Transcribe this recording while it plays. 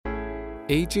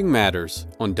Aging Matters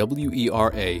on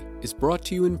WERA is brought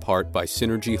to you in part by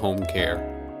Synergy Home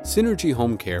Care. Synergy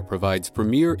Home Care provides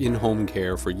premier in-home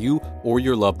care for you or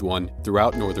your loved one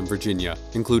throughout Northern Virginia,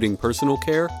 including personal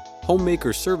care,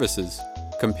 homemaker services,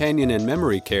 companion and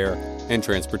memory care, and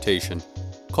transportation.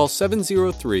 Call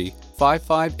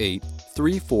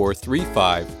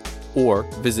 703-558-3435 or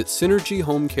visit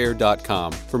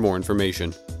synergyhomecare.com for more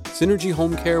information. Synergy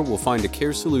Home Care will find a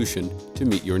care solution to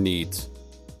meet your needs.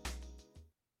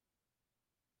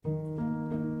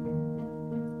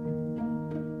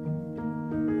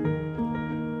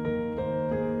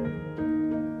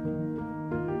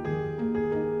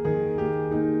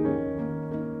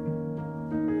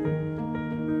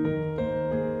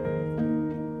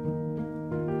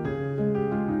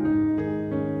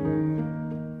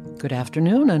 Good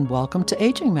afternoon and welcome to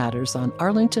Aging Matters on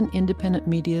Arlington Independent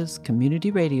Media's community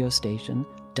radio station,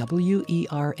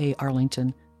 WERA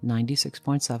Arlington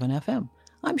 96.7 FM.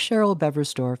 I'm Cheryl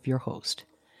Beversdorf, your host.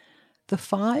 The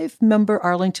 5-member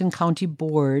Arlington County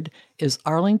Board is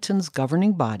Arlington's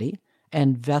governing body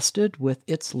and vested with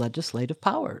its legislative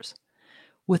powers.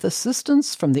 With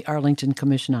assistance from the Arlington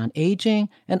Commission on Aging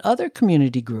and other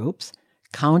community groups,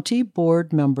 County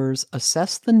Board members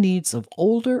assess the needs of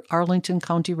older Arlington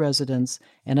County residents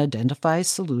and identify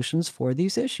solutions for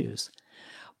these issues.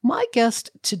 My guest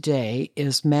today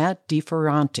is Matt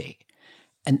Ferranti,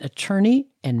 an attorney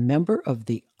and member of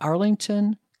the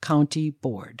Arlington County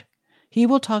Board. He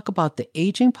will talk about the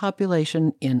aging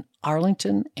population in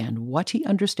Arlington and what he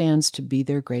understands to be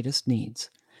their greatest needs.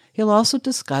 He'll also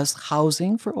discuss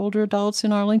housing for older adults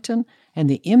in Arlington and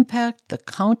the impact the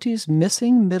county's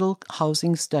missing middle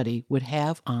housing study would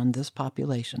have on this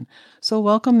population. So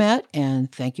welcome, Matt, and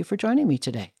thank you for joining me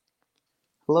today.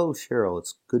 Hello, Cheryl.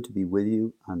 It's good to be with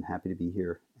you. I'm happy to be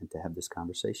here and to have this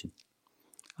conversation.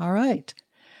 All right.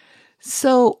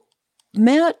 So,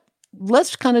 Matt,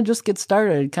 let's kind of just get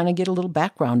started, kind of get a little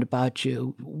background about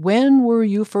you. When were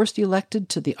you first elected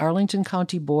to the Arlington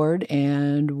County Board,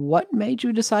 and what made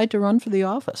you decide to run for the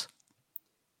office?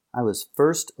 I was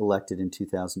first elected in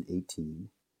 2018,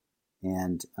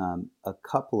 and a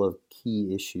couple of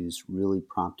key issues really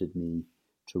prompted me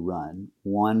to run.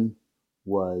 One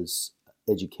was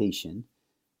education.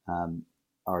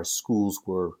 Our schools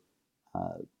were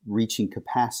reaching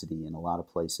capacity in a lot of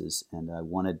places, and I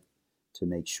wanted to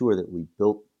make sure that we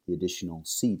built the additional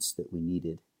seats that we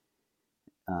needed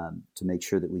to make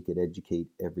sure that we could educate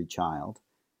every child.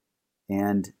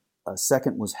 And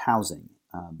second was housing,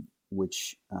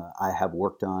 which I have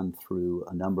worked on through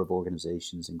a number of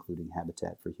organizations, including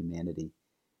Habitat for Humanity,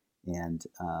 and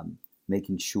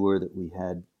making sure that we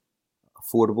had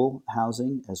affordable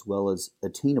housing as well as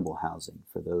attainable housing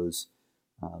for those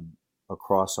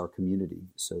across our community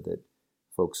so that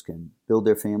folks can build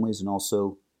their families and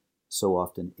also so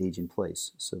often age in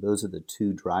place. So those are the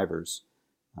two drivers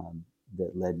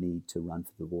that led me to run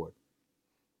for the board.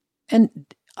 And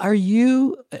are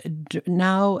you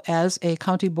now, as a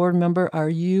county board member, are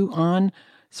you on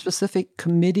specific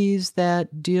committees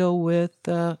that deal with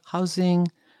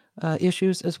housing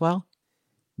issues as well?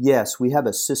 Yes, we have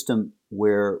a system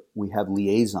where we have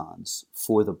liaisons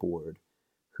for the board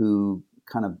who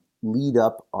kind of lead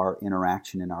up our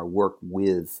interaction and our work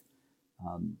with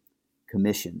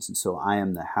commissions. And so I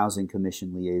am the Housing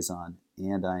Commission liaison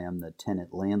and I am the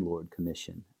Tenant Landlord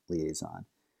Commission liaison.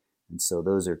 And so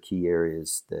those are key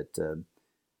areas that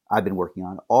I've been working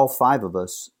on. All 5 of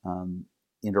us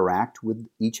interact with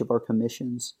each of our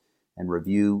commissions and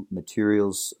review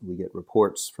materials. We get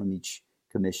reports from each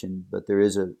commission, but there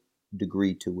is a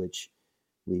degree to which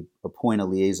we appoint a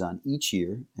liaison each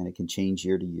year, and it can change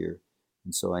year to year.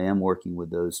 And so I am working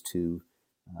with those 2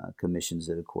 commissions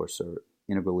that, of course, are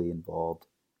integrally involved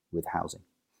with housing.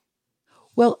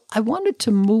 Well, I wanted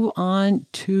to move on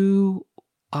to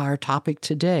our topic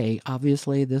today.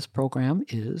 Obviously, this program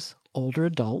is older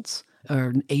adults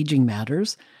or aging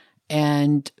matters.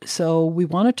 And so we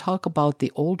want to talk about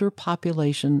the older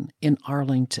population in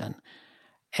Arlington.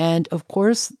 And of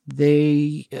course,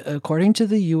 according to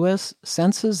the U.S.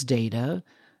 Census data,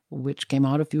 which came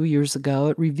out a few years ago,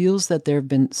 it reveals that there have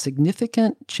been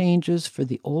significant changes for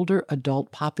the older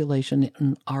adult population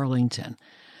in Arlington.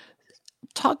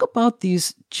 Talk about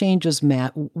these changes,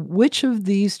 Matt. Which of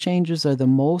these changes are the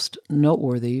most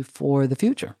noteworthy for the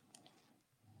future?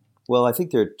 Well, I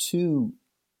think there are 2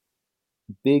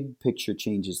 big picture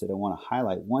changes that I want to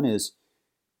highlight. One is,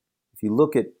 if you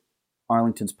look at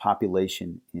Arlington's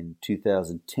population in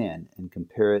 2010 and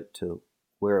compare it to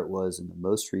where it was in the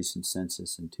most recent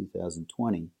census in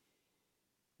 2020,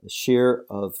 the share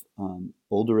of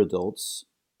older adults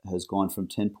has gone from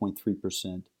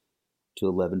 10.3% to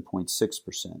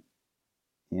 11.6%.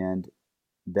 And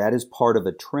that is part of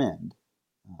a trend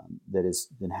that has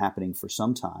been happening for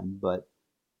some time, but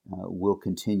will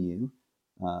continue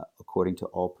according to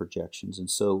all projections. And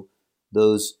so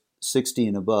those 60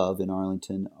 and above in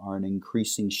Arlington are an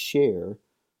increasing share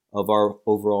of our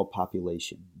overall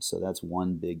population. So that's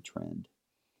one big trend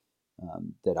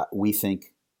that we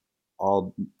think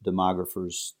all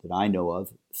demographers that I know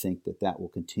of think that will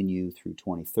continue through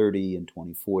 2030 and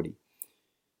 2040.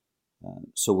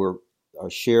 So our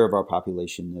share of our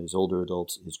population that is older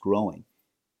adults is growing.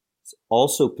 It's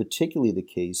also particularly the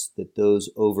case that those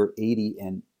over 80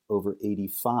 and over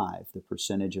 85, the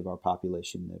percentage of our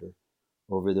population that are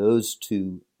over those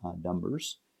two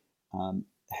numbers,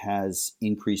 has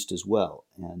increased as well.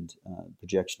 And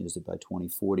projection is that by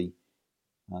 2040,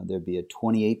 there'd be a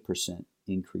 28%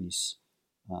 increase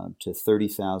to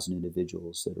 30,000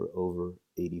 individuals that are over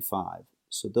 85.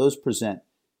 So those present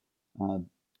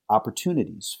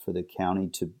opportunities for the county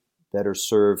to better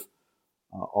serve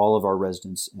all of our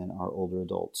residents and our older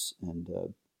adults. And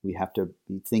we have to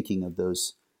be thinking of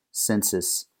those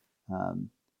census,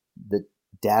 the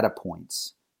data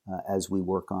points as we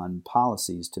work on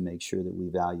policies to make sure that we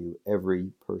value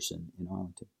every person in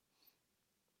Arlington.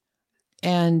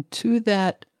 And to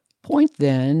that point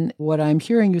then, what I'm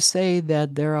hearing you say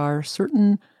that there are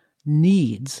certain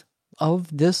needs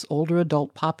of this older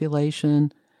adult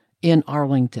population in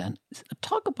Arlington.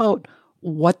 Talk about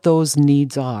what those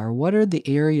needs are. What are the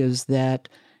areas that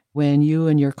when you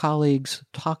and your colleagues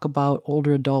talk about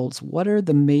older adults, what are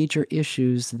the major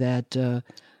issues that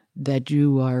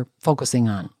you are focusing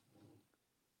on?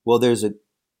 Well, there's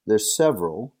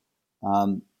several,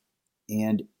 and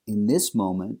in this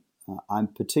moment, I'm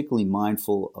particularly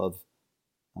mindful of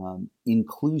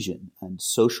inclusion and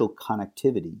social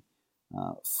connectivity,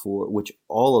 for which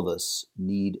all of us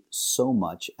need so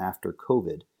much after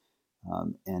COVID,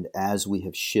 and as we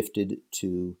have shifted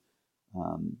to.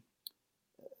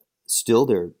 Still,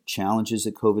 there are challenges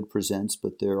that COVID presents,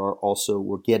 but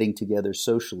we're getting together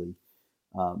socially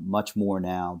much more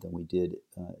now than we did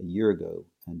a year ago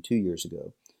and 2 years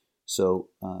ago. So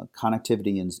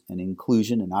connectivity and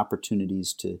inclusion and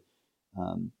opportunities to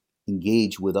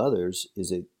engage with others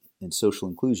and social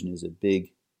inclusion is a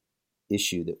big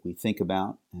issue that we think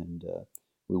about and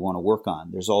we want to work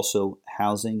on. There's also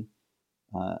housing,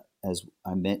 as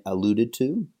I alluded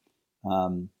to.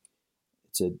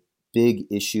 It's a big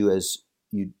issue as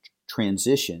you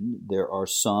transition.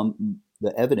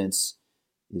 The evidence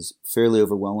is fairly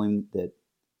overwhelming that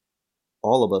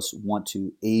all of us want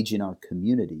to age in our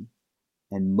community,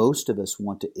 and most of us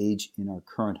want to age in our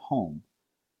current home.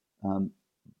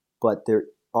 But there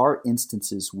are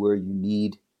instances where you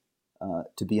need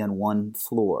to be on one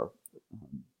floor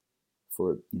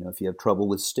for, if you have trouble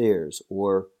with stairs,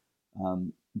 or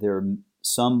there are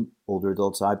some older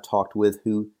adults I've talked with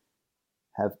who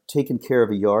have taken care of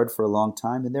a yard for a long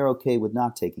time, and they're okay with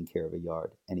not taking care of a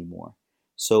yard anymore.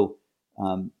 So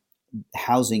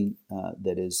housing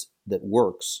that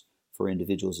works for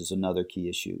individuals is another key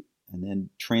issue. And then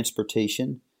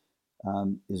transportation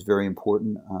is very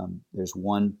important. There's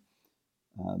one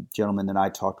gentleman that I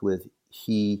talked with.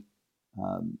 He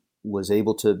was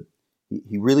able to.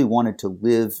 He really wanted to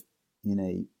live in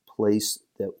a place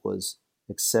that was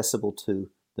accessible to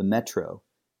the metro.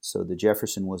 So the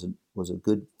Jefferson was a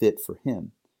good fit for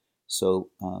him. So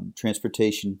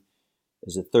transportation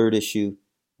is a third issue.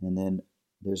 And then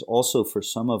there's also, for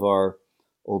some of our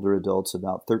older adults,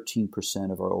 about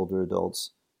 13% of our older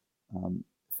adults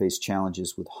face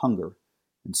challenges with hunger.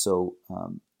 And so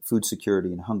food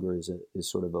security and hunger is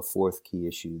sort of a fourth key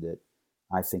issue that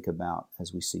I think about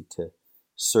as we seek to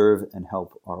serve and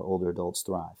help our older adults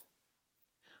thrive.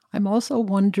 I'm also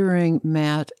wondering,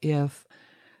 Matt, if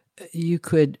you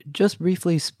could just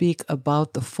briefly speak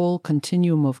about the full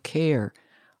continuum of care.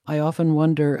 I often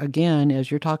wonder, again, as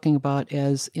you're talking about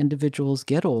as individuals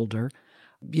get older,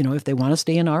 if they want to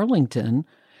stay in Arlington,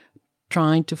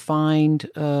 trying to find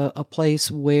a place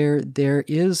where there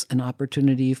is an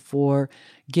opportunity for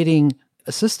getting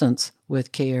assistance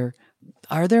with care.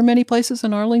 Are there many places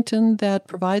in Arlington that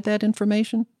provide that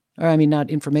information? Or, I mean, not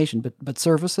information, but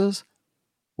services?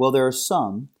 Well, there are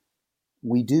some.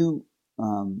 We do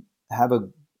have a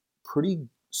pretty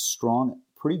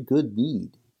good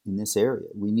need in this area.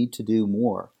 We need to do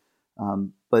more.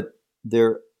 But there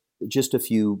are just a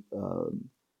few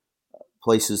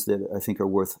places that I think are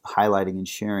worth highlighting and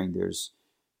sharing. There's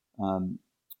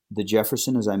the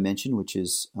Jefferson, as I mentioned, which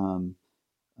is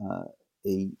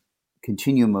a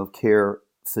continuum of care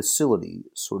facility.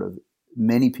 Sort of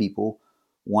many people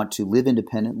want to live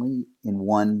independently in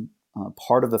one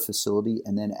part of a facility,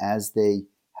 and then as they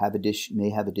may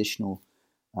have additional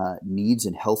needs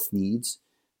and health needs,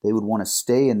 they would want to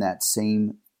stay in that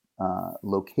same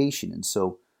location. And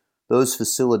so those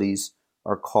facilities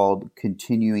are called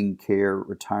continuing care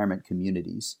retirement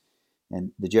communities.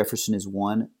 And the Jefferson is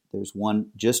one. There's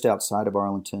one just outside of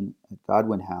Arlington at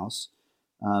Godwin House,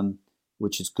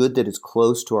 which is good that it's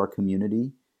close to our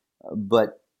community.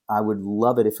 But I would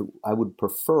love it I would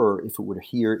prefer if it were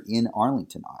here in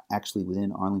Arlington, actually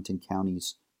within Arlington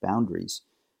County's boundaries.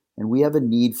 And we have a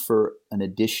need for an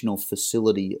additional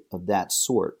facility of that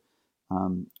sort.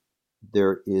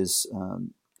 There is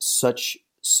such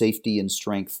safety and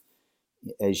strength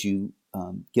as you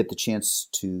get the chance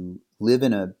to live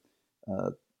in a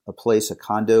place, a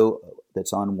condo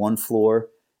that's on one floor,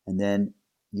 and then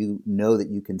you know that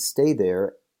you can stay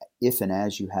there if and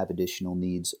as you have additional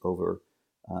needs over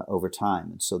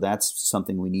time. And so that's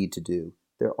something we need to do.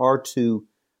 There are two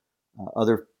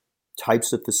or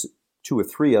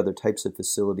three other types of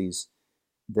facilities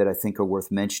that I think are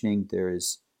worth mentioning. There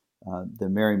is the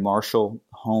Mary Marshall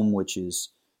Home, which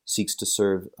seeks to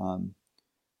serve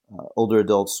older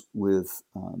adults with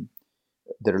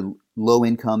that are low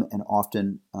income and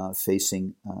often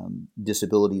facing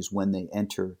disabilities when they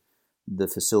enter the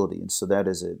facility. And so that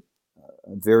is a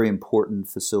very important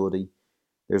facility.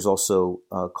 There's also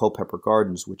Culpeper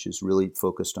Gardens, which is really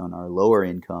focused on our lower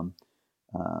income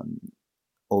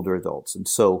older adults. And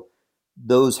so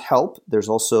those help. There's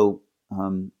also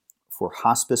for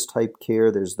hospice type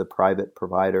care, there's the private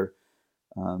provider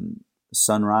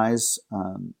Sunrise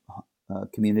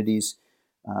communities.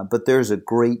 But there's a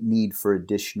great need for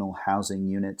additional housing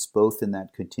units, both in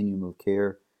that continuum of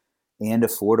care and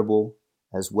affordable,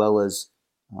 as well as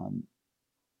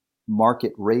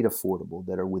market rate affordable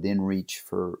that are within reach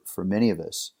for many of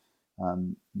us.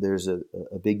 There's a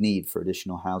big need for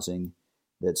additional housing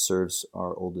that serves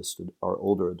our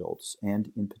older adults,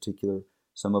 and in particular,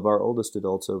 some of our oldest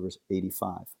adults over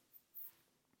 85.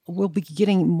 We'll be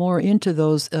getting more into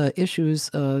those issues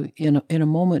in a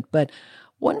moment, but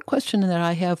one question that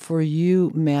I have for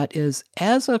you, Matt, is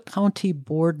as a county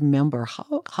board member,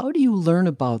 how do you learn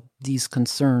about these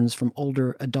concerns from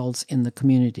older adults in the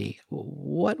community?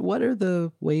 What are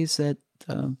the ways that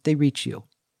they reach you?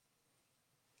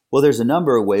 Well, there's a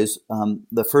number of ways.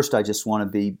 The first, I just want to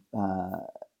be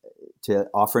to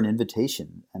offer an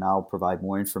invitation, and I'll provide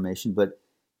more information. But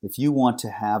if you want to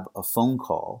have a phone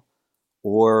call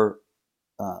or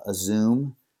a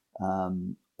Zoom,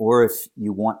 or if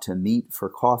you want to meet for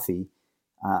coffee,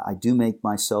 I do make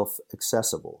myself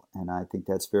accessible. And I think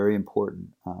that's very important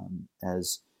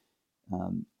as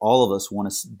all of us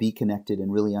want to be connected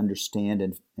and really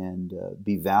understand and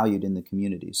be valued in the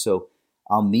community. So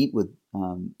I'll meet with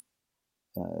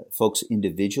folks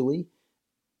individually.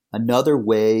 Another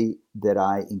way that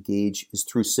I engage is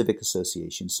through civic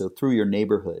associations. So through your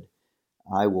neighborhood,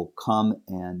 I will come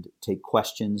and take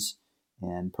questions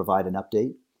and provide an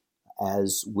update,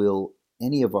 as will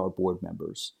any of our board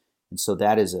members. And so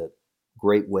that is a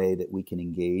great way that we can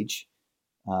engage.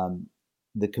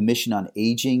 The Commission on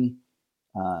Aging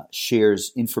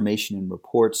shares information and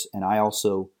reports, and I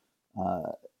also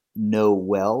know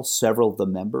well several of the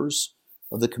members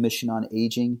of the Commission on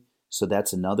Aging. So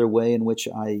that's another way in which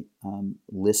I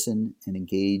listen and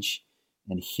engage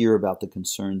and hear about the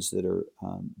concerns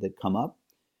that come up.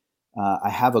 I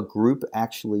have a group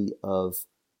actually of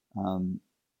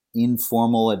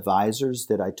informal advisors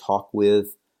that I talk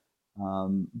with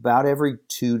about every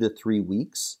 2 to 3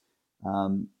 weeks.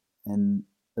 And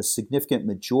a significant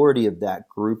majority of that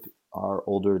group are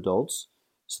older adults.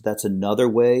 So that's another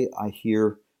way I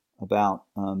hear about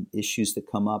issues that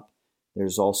come up.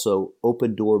 There's also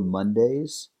Open Door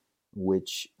Mondays,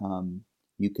 which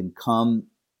you can come,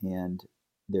 and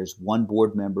there's one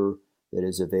board member that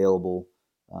is available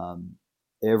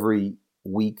every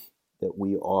week that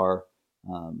we are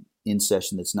in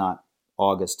session that's not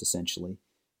August, essentially.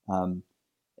 And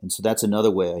so that's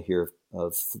another way I hear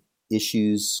of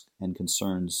issues and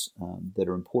concerns that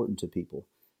are important to people.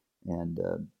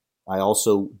 And I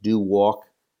also do walk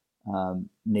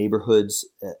neighborhoods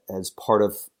as part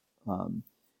of,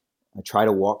 I try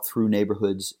to walk through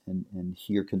neighborhoods and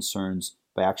hear concerns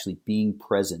by actually being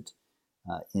present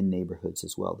in neighborhoods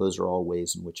as well. Those are all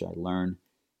ways in which I learn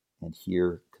and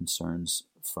hear concerns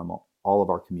from all of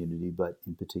our community, but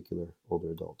in particular,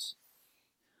 older adults.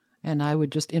 And I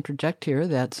would just interject here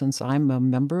that since I'm a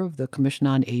member of the Commission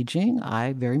on Aging,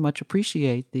 I very much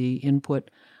appreciate the input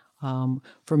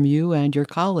from you and your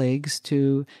colleagues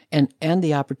and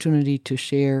the opportunity to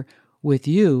share with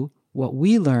you what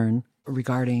we learn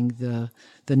regarding the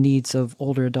needs of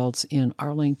older adults in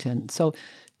Arlington. So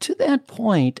to that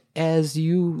point, as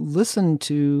you listen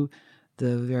to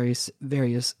the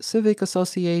various civic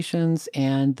associations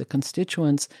and the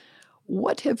constituents,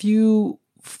 what have you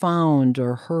found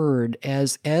or heard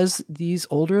as these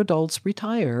older adults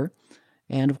retire?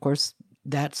 And of course,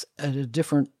 that's at a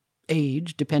different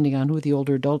age, depending on who the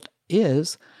older adult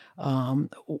is.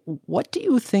 What do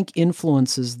you think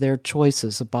influences their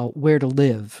choices about where to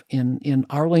live in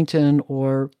Arlington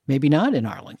or maybe not in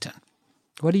Arlington?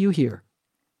 What do you hear?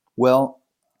 Well,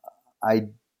 I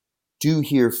do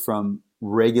hear from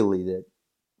regularly that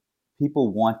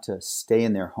people want to stay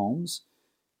in their homes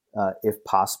if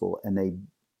possible, and they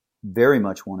very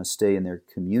much want to stay in their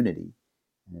community.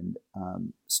 And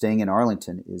staying in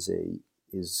Arlington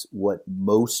is what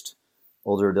most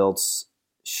older adults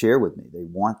share with me. They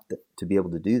want to be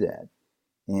able to do that.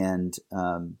 And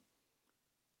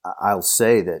I'll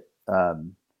say that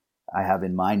I have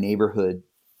in my neighborhood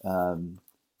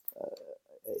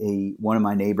one of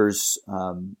my neighbors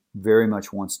very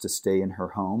much wants to stay in her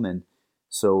home, and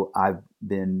so I've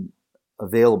been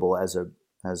available as a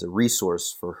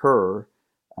resource for her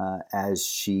as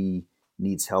she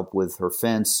needs help with her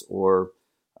fence or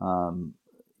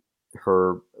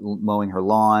her mowing her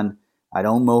lawn. I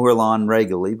don't mow her lawn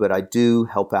regularly, but I do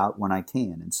help out when I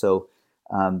can, and so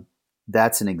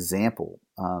that's an example.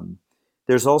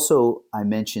 There's also, I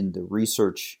mentioned the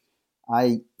research.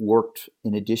 I worked,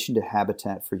 in addition to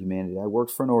Habitat for Humanity, I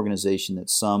worked for an organization that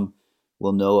some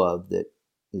will know of that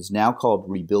is now called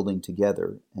Rebuilding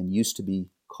Together and used to be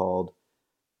called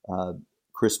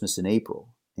Christmas in April.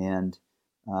 And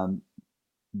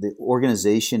the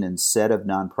organization and set of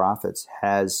nonprofits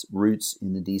has roots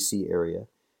in the DC area.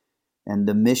 And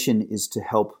the mission is to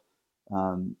help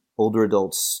older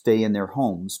adults stay in their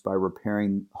homes by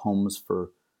repairing homes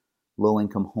for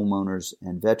low-income homeowners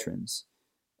and veterans.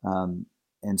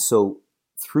 And so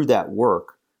through that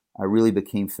work, I really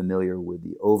became familiar with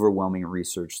the overwhelming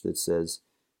research that says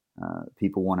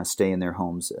people want to stay in their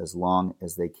homes as long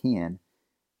as they can,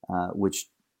 which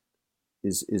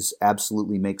is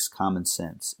absolutely makes common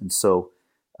sense. And so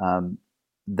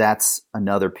that's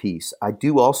another piece. I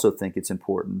do also think it's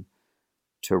important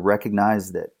to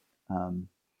recognize that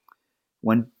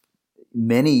when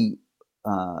many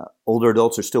older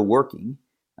adults are still working,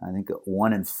 I think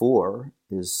 1 in 4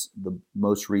 is the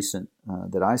most recent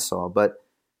that I saw. But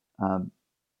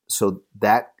so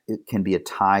that it can be a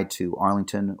tie to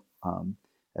Arlington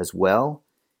as well,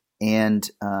 and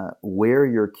where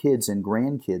your kids and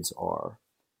grandkids are,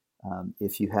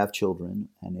 if you have children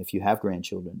and if you have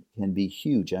grandchildren, can be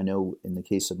huge. I know in the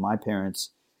case of my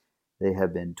parents, they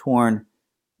have been torn.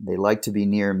 They like to be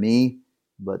near me,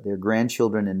 but their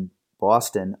grandchildren in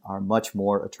Boston are much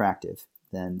more attractive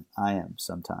than I am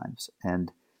sometimes.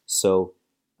 And so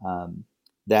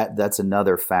that's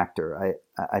another factor.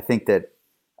 I think that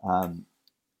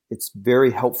it's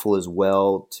very helpful as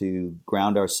well to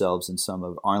ground ourselves in some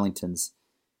of Arlington's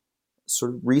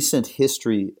sort of recent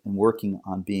history and working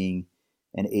on being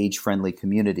an age-friendly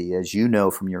community. As you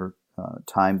know from your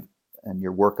time and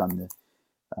your work on the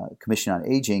Commission on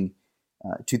Aging,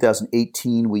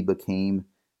 2018 we became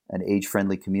an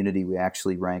age-friendly community. We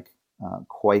actually rank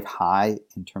quite high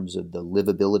in terms of the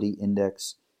livability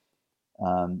index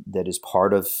that is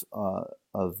part of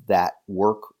that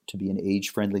work to be an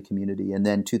age-friendly community. And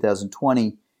then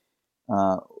 2020,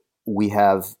 we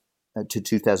have to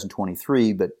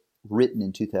 2023, but written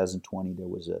in 2020, there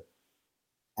was a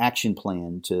action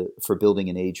plan for building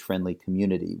an age-friendly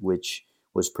community, which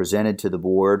was presented to the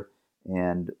board,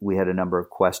 and we had a number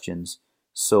of questions.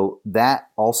 So that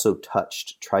also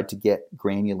tried to get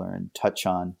granular and touch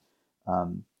on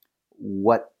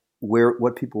what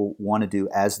people want to do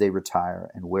as they retire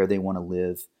and where they want to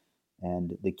live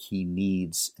and the key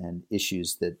needs and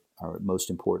issues that are most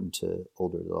important to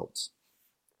older adults.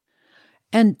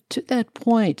 And to that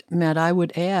point, Matt, I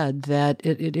would add that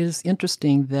it is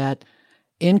interesting that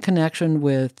in connection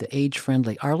with the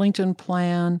age-friendly Arlington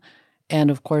plan, and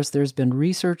of course there's been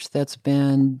research that's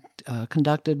been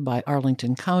conducted by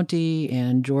Arlington County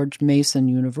and George Mason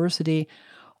University,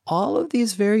 all of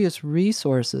these various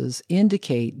resources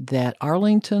indicate that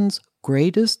Arlington's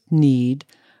greatest need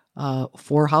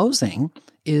for housing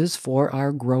is for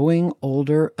our growing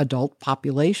older adult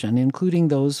population, including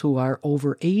those who are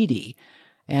over 80.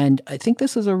 And I think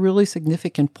this is a really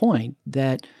significant point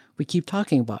that we keep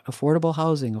talking about, affordable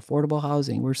housing, affordable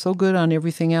housing. We're so good on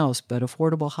everything else, but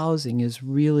affordable housing is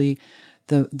really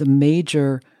the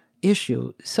major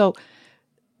issue. So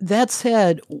that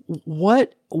said,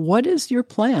 what is your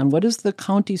plan? What is the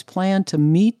county's plan to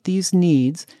meet these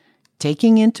needs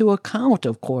taking into account,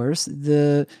 of course,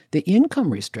 the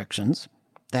income restrictions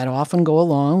that often go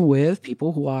along with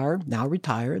people who are now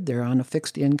retired, they're on a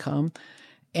fixed income,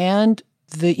 and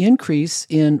the increase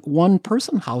in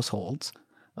one-person households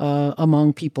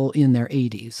among people in their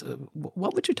 80s.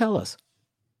 What would you tell us?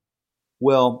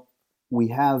 Well, we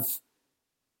have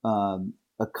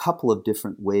a couple of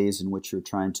different ways in which you're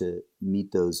trying to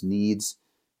meet those needs.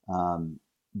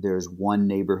 There's one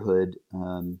neighborhood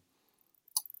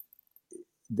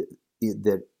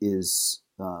that is,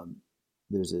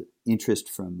 there's an interest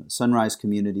from Sunrise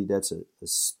community. That's a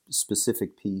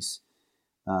specific piece.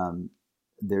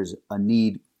 There's a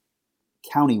need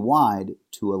countywide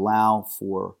to allow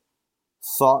for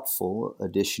thoughtful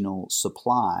additional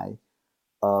supply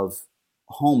of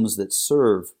homes that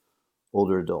serve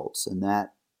older adults. And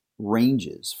that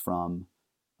ranges from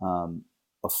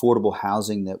affordable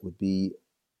housing that would be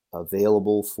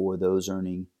available for those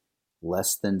earning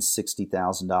less than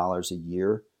 $60,000 a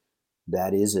year.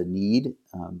 That is a need.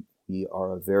 We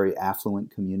are a very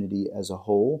affluent community as a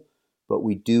whole, but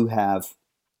we do have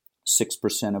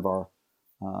 6% of our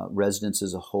residents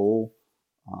as a whole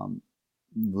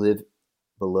live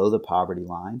below the poverty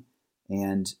line.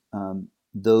 And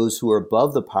those who are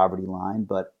above the poverty line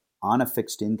but on a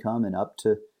fixed income and up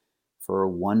to, for a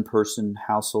one-person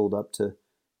household, up to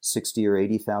 $60,000 or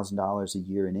 $80,000 a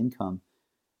year in income,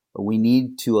 we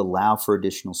need to allow for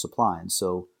additional supply. And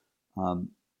so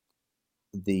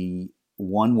the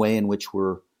one way in which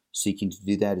we're seeking to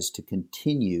do that is to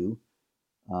continue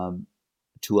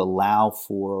to allow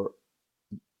for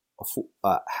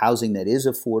housing that is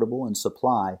affordable and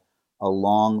supply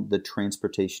along the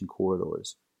transportation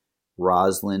corridors,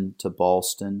 Roslyn to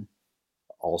Ballston,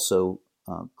 also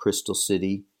Crystal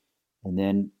City, and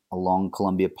then along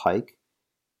Columbia Pike.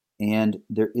 And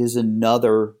there is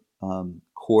another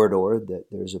corridor that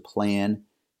there's a plan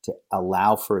to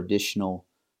allow for additional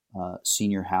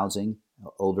senior housing,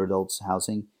 older adults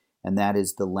housing, and that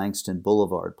is the Langston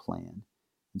Boulevard plan.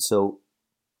 And so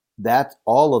that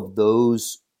all of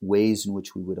those ways in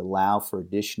which we would allow for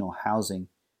additional housing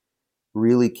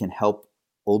really can help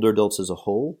older adults as a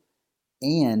whole.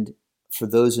 And for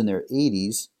those in their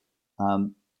 80s,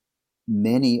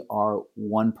 many are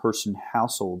one-person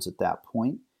households at that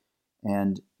point.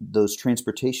 And those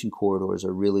transportation corridors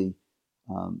are really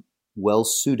well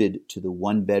suited to the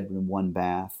one-bedroom,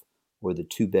 one-bath, or the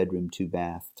two-bedroom,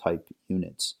 two-bath type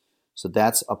units. So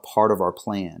that's a part of our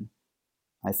plan.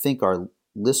 I think our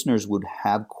listeners would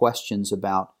have questions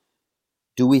about,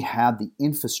 do we have the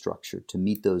infrastructure to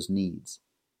meet those needs?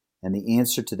 And the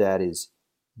answer to that is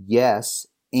yes,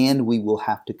 and we will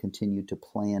have to continue to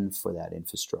plan for that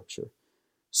infrastructure.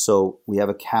 So we have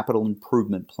a capital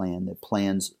improvement plan that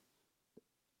plans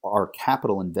our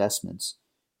capital investments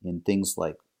in things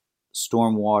like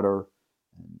stormwater,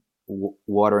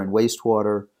 water and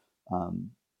wastewater,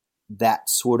 that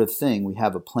sort of thing. We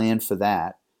have a plan for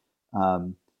that.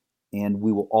 And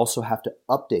we will also have to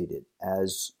update it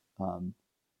as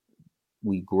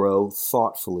we grow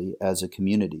thoughtfully as a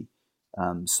community.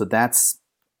 So that's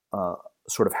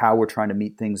sort of how we're trying to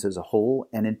meet things as a whole.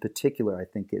 And in particular, I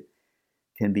think it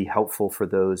can be helpful for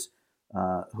those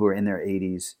who are in their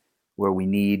 80s, where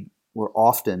we're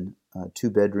often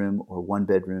two-bedroom or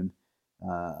one-bedroom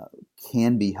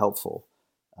can be helpful,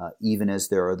 even as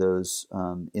there are those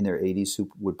in their 80s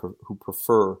who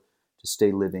prefer to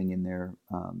stay living in their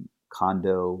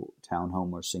condo,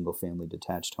 townhome, or single-family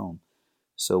detached home.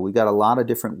 So we got a lot of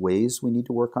different ways we need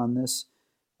to work on this.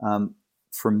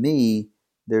 For me,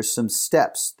 there's some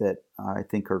steps that I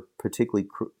think are particularly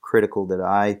critical that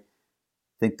I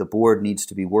think the board needs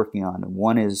to be working on. And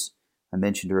one is, I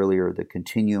mentioned earlier, the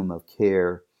continuum of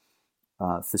care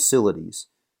facilities.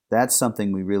 That's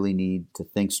something we really need to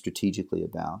think strategically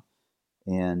about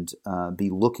and be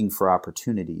looking for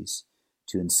opportunities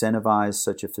to incentivize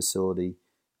such a facility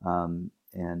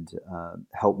and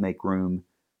help make room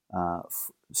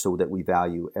so that we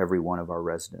value every one of our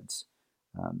residents.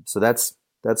 So that's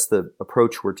the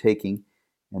approach we're taking,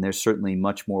 and there's certainly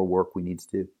much more work we need to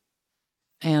do.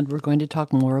 And we're going to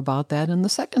talk more about that in the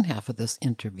second half of this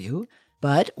interview.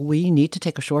 But we need to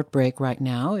take a short break right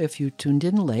now. If you tuned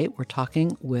in late, we're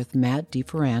talking with Matt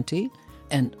Ferranti,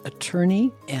 an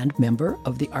attorney and member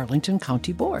of the Arlington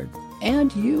County Board.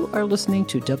 And you are listening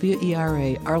to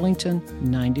WERA Arlington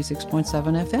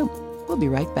 96.7 FM. We'll be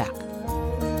right back.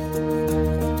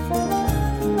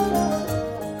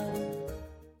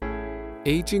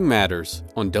 Aging Matters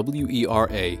on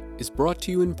WERA is brought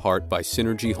to you in part by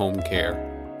Synergy Home Care.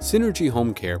 Synergy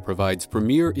Home Care provides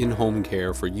premier in-home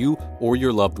care for you or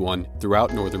your loved one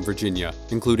throughout Northern Virginia,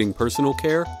 including personal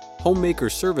care, homemaker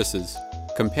services,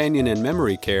 companion and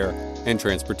memory care, and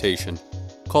transportation.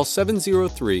 Call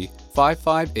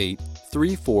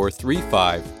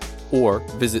 703-558-3435 or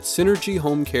visit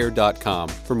synergyhomecare.com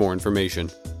for more information.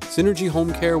 Synergy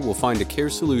Home Care will find a care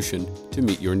solution to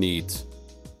meet your needs.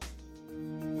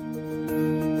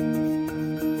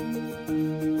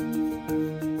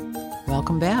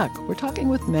 Welcome back. We're talking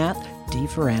with Matt D.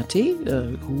 Ferranti,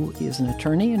 who is an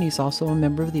attorney, and he's also a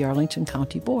member of the Arlington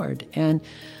County Board. And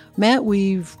Matt,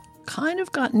 we've kind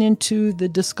of gotten into the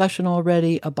discussion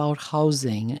already about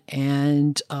housing.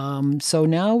 And so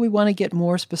now we want to get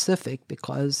more specific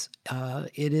because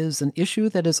it is an issue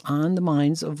that is on the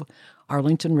minds of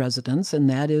Arlington residents, and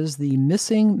that is the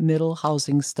missing middle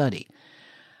housing study.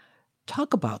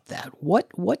 Talk about that.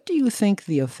 What do you think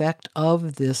the effect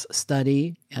of this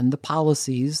study and the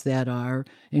policies that are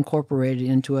incorporated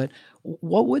into it,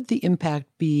 what would the impact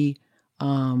be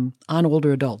on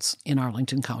older adults in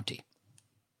Arlington County?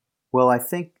 Well, I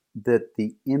think that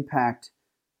the impact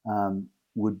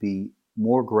would be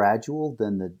more gradual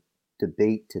than the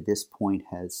debate to this point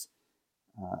has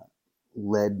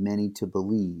led many to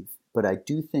believe. But I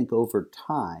do think over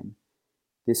time,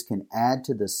 this can add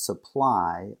to the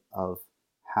supply of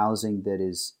housing that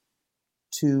is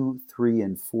 2, 3,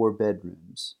 and 4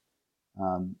 bedrooms.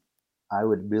 I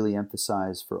would really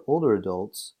emphasize for older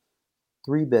adults,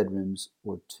 3 bedrooms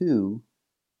or 2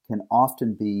 can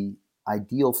often be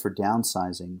ideal for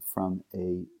downsizing from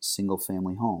a single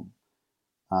family home.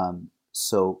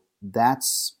 So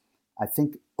that's, I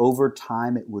think over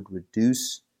time it would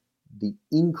reduce the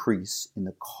increase in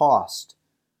the cost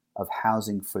of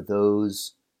housing for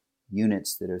those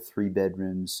units that are 3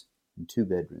 bedrooms and 2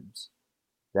 bedrooms.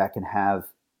 That can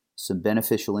have some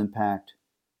beneficial impact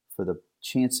for the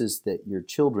chances that your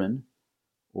children,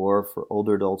 or for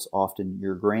older adults, often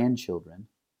your grandchildren,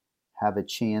 have a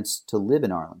chance to live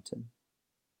in Arlington.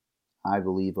 I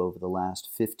believe over the last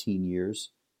 15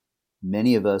 years,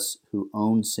 many of us who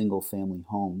own single-family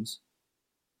homes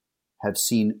have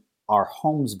seen our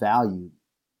home's value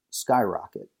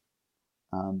skyrocket.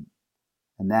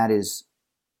 And that is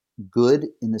good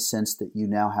in the sense that you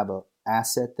now have an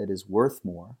asset that is worth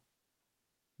more,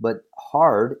 but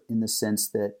hard in the sense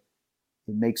that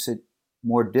it makes it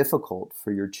more difficult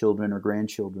for your children or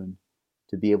grandchildren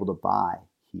to be able to buy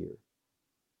here.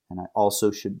 And I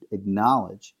also should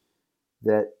acknowledge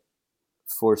that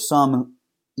for some,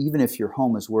 even if your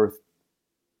home is worth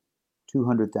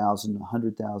 $200,000,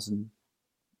 $100,000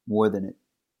 more than it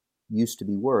used to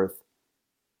be worth,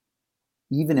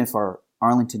 even if our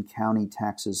Arlington County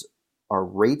taxes, our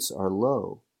rates are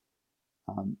low,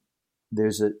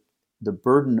 there's the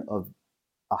burden of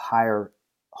a higher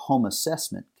home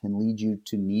assessment can lead you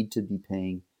to need to be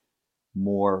paying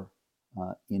more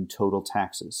in total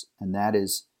taxes. And that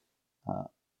is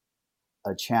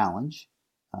a challenge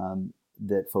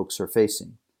that folks are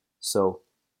facing. So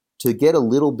to get a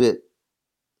little bit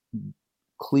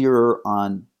clearer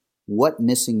on what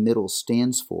missing middle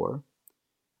stands for,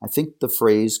 I think the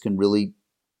phrase can really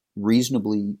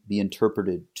reasonably be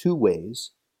interpreted 2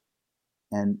 ways.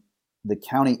 And the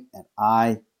county and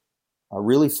I are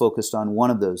really focused on one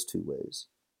of those 2 ways.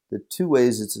 The 2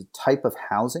 ways, it's a type of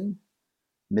housing.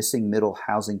 Missing middle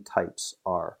housing types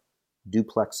are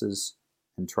duplexes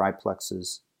and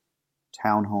triplexes,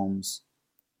 townhomes,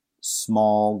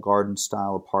 small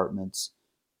garden-style apartments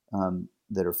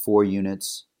that are 4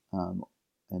 units,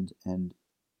 and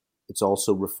it's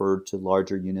also referred to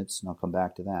larger units, and I'll come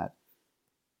back to that.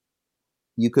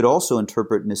 You could also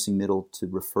interpret missing middle to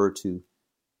refer to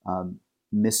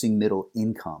missing middle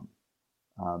income.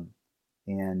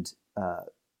 And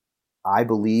I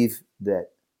believe that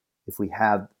if we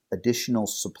have additional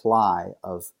supply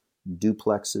of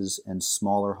duplexes and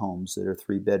smaller homes that are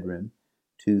 3 bedroom,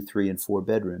 2, 3, and 4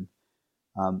 bedroom,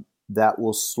 that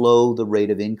will slow the rate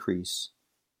of increase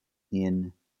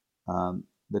in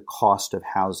the cost of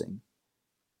housing.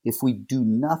 If we do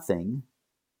nothing,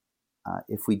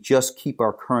 if we just keep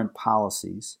our current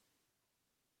policies,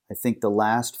 I think the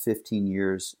last 15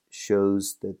 years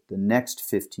shows that the next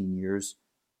 15 years,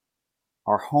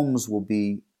 our homes will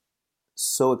be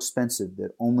so expensive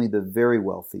that only the very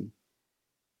wealthy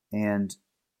and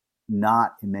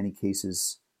not, in many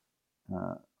cases,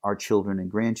 our children and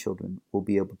grandchildren will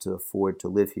be able to afford to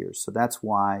live here. So that's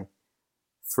why,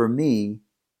 for me,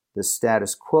 the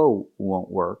status quo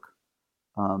won't work.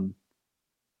 And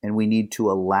we need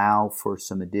to allow for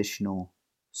some additional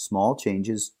small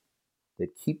changes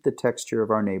that keep the texture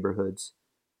of our neighborhoods,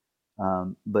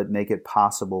 but make it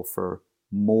possible for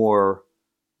more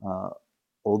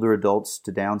older adults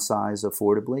to downsize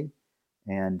affordably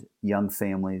and young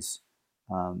families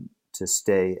to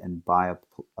stay and buy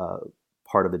a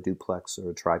part of a duplex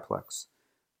or a triplex.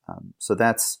 So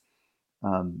that's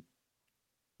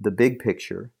the big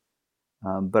picture.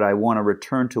 But I want to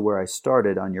return to where I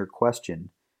started on your question.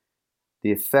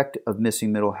 The effect of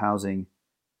missing middle housing,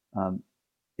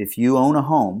 if you own a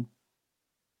home,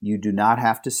 you do not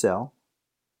have to sell,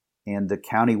 and the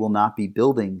county will not be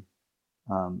building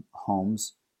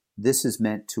homes. This is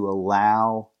meant to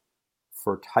allow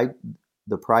for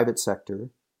the private sector,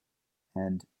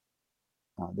 and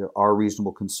there are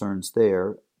reasonable concerns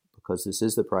there because this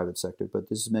is the private sector, but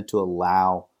this is meant to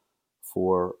allow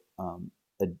for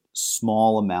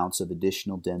small amounts of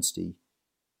additional density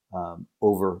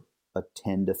over a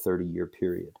 10 to 30 year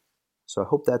period. So I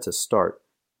hope that's a start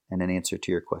and an answer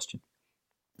to your question.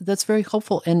 That's very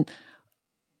helpful. And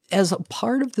as a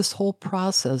part of this whole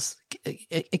process,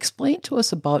 explain to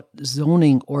us about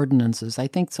zoning ordinances. I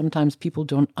think sometimes people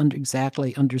don't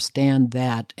exactly understand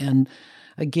that. And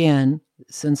again,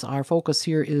 since our focus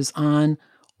here is on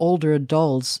older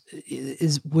adults,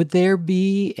 would there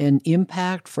be an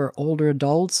impact for older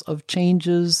adults of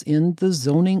changes in the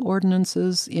zoning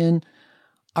ordinances in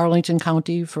Arlington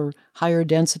County for higher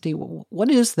density? What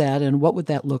is that, and what would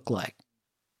that look like?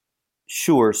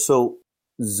 Sure. So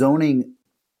zoning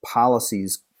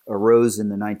policies arose in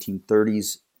the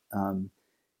 1930s,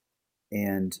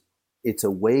 and it's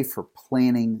a way for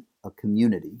planning a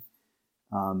community.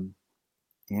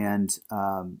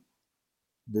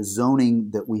 The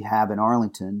zoning that we have in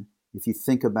Arlington, if you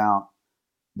think about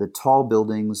the tall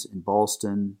buildings in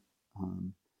Ballston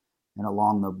and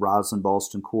along the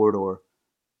Roslyn-Ballston corridor,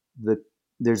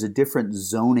 there's a different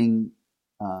zoning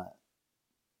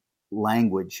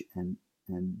language and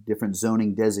different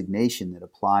zoning designation that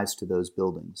applies to those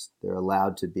buildings. They're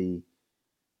allowed to be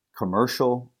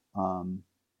commercial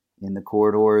in the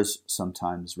corridors,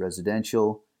 sometimes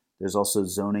residential. There's also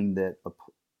zoning that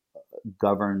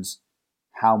governs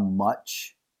how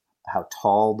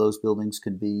tall those buildings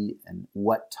can be and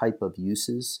what type of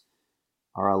uses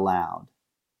are allowed.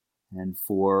 And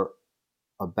for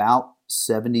about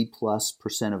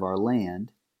 70+% of our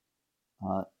land,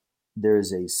 there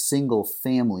is a single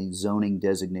family zoning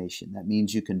designation. That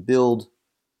means you can build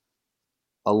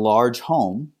a large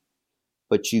home,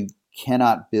 but you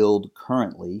cannot build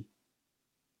currently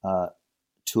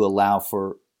to allow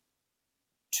for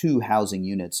 2 housing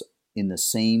units in the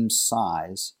same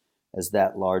size as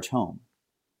that large home.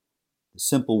 The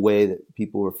simple way that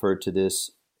people refer to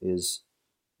this is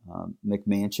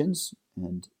McMansions,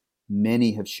 and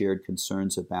many have shared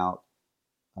concerns about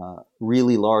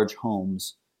really large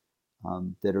homes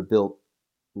that are built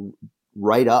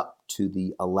right up to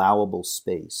the allowable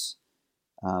space.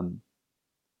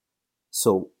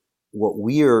 So what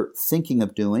we are thinking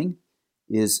of doing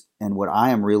is, and what I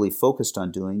am really focused on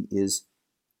doing, is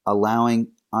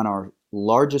allowing on our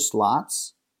largest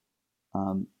lots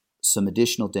some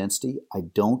additional density. I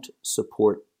don't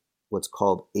support what's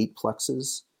called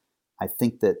 8plexes. I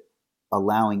think that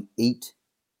allowing 8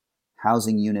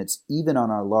 housing units, even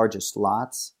on our largest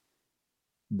lots,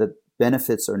 the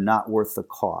benefits are not worth the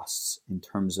costs in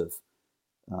terms of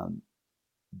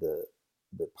the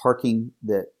parking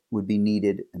that would be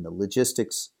needed and the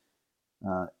logistics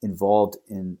involved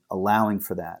in allowing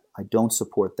for that. I don't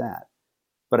support that.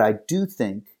 But I do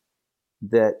think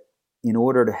that in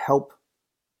order to help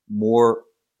more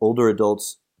older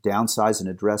adults downsize and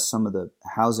address some of the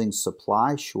housing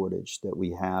supply shortage that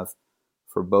we have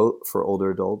for older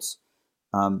adults,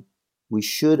 we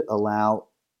should allow,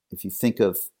 if you think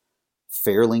of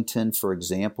Fairlington, for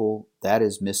example, that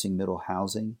is missing middle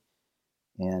housing.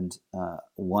 And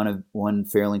one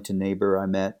Fairlington neighbor I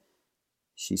met,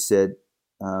 she said,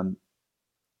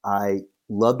 I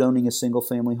loved owning a single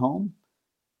family home.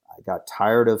 I got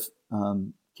tired of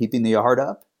keeping the yard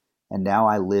up, and now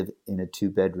I live in a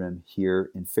 2-bedroom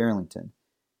here in Fairlington.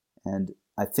 And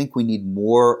I think we need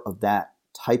more of that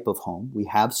type of home. We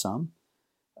have some,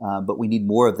 but we need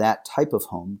more of that type of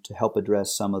home to help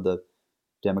address some of the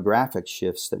demographic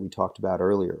shifts that we talked about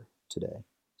earlier today.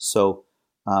 So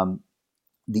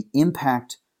the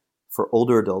impact for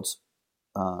older adults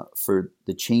for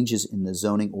the changes in the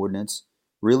zoning ordinance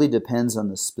really depends on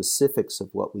the specifics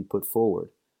of what we put forward.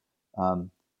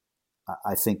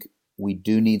 I think we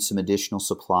do need some additional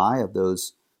supply of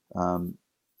those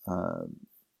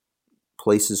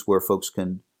places where folks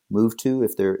can move to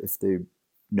if they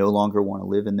no longer want to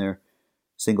live in their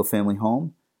single family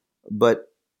home.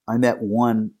 But I met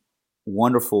one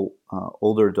wonderful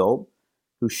older adult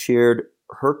who shared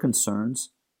her concerns.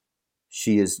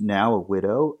 She is now a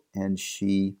widow, and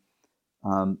she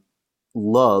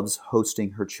loves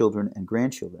hosting her children and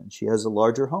grandchildren. She has a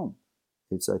larger home.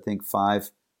 It's, I think,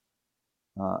 5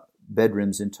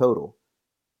 bedrooms in total.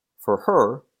 For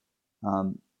her,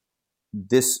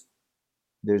 there's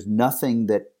nothing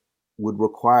that would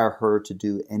require her to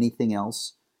do anything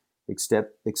else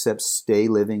except stay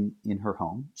living in her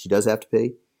home. She does have to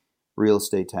pay real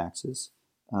estate taxes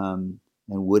and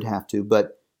would have to,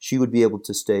 but she would be able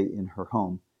to stay in her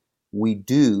home. We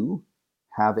do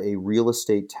have a real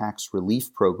estate tax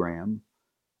relief program.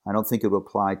 I don't think it would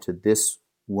apply to this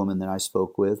woman that I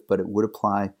spoke with, but it would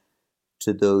apply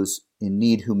to those in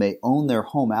need who may own their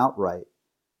home outright,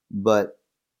 but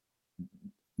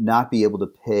not be able to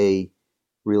pay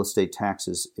real estate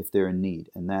taxes if they're in need.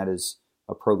 And that is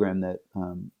a program that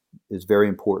is very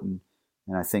important,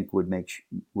 and I think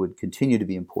would continue to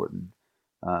be important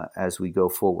as we go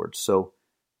forward. So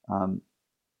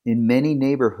in many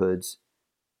neighborhoods,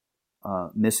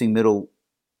 missing middle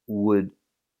would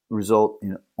result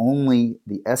in only,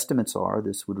 the estimates are,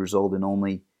 this would result in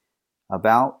only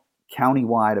about,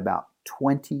 countywide, about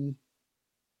 20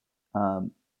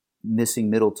 missing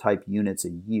middle type units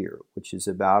a year, which is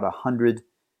about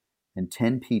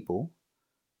 110 people.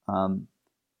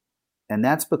 And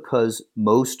that's because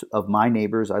most of my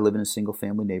neighbors, I live in a single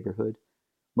family neighborhood,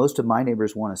 most of my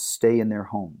neighbors want to stay in their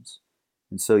homes.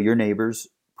 And so your neighbors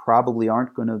probably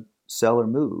aren't going to sell or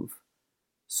move.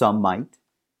 Some might,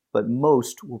 but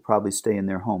most will probably stay in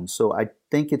their homes. So I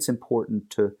think it's important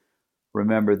to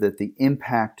remember that the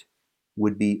impact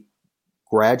would be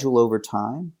gradual over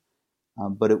time,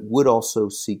 but it would also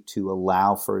seek to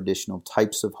allow for additional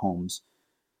types of homes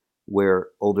where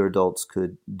older adults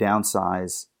could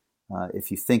downsize.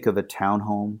 If you think of a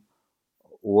townhome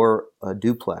or a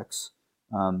duplex,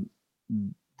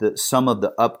 some of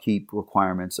the upkeep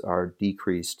requirements are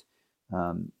decreased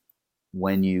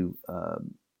when you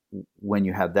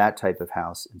have that type of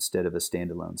house instead of a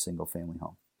standalone single-family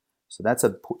home. So that's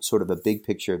a sort of a big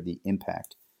picture of the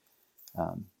impact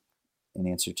in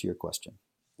answer to your question.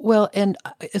 Well, and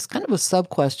it's kind of a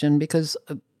sub-question because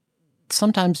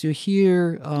sometimes you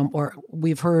hear, or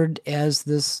we've heard as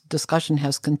this discussion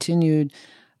has continued,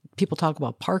 people talk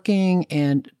about parking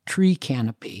and tree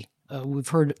canopy. We've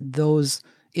heard those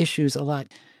issues a lot.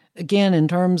 Again, in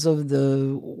terms of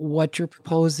what you're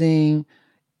proposing,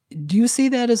 do you see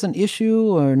that as an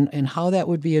issue and how that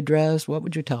would be addressed? What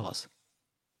would you tell us?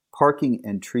 Parking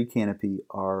and tree canopy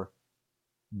are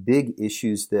big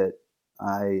issues that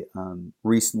I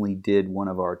recently did one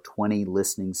of our 20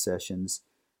 listening sessions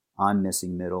on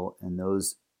missing middle, and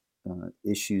those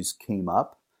issues came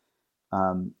up,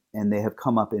 and they have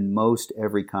come up in most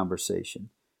every conversation.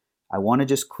 I want to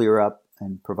just clear up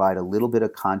and provide a little bit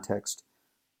of context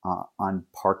on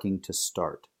parking to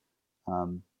start.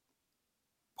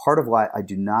 Part of why I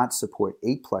do not support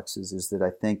eightplexes is that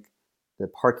I think the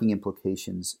parking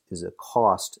implications is a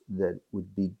cost that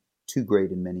would be too great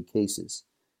in many cases.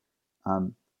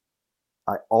 There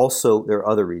are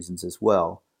other reasons as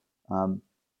well.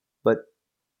 But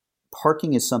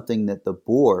parking is something that the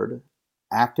board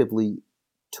actively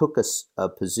took a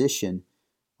position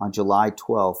on July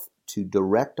 12th to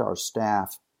direct our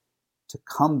staff to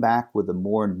come back with a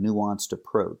more nuanced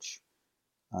approach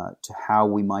to how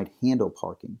we might handle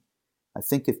parking. I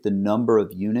think if the number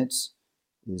of units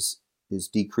is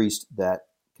decreased, that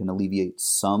can alleviate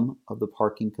some of the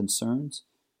parking concerns.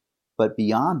 But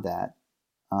beyond that,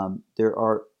 there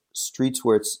are streets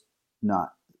where it's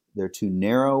not. They're too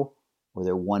narrow, or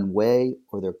they're one way,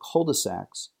 or they're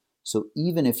cul-de-sacs. So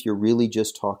even if you're really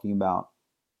just talking about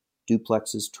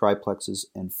duplexes, triplexes,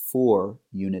 and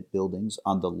 4-unit buildings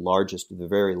on the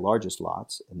very largest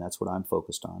lots, and that's what I'm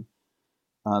focused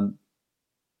on,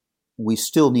 we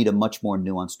still need a much more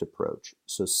nuanced approach.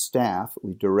 So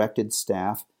we've directed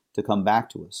staff to come back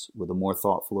to us with a more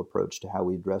thoughtful approach to how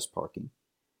we address parking.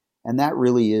 And that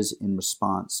really is in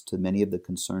response to many of the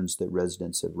concerns that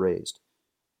residents have raised.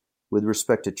 With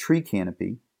respect to tree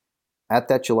canopy, at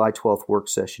that July 12th work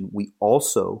session, we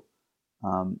also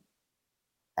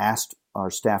asked our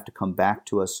staff to come back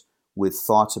to us with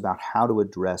thoughts about how to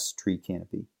address tree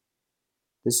canopy.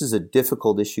 This is a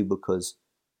difficult issue because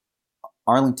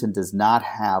Arlington does not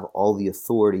have all the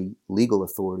legal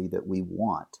authority that we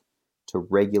want to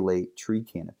regulate tree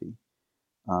canopy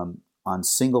on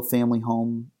single-family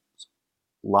home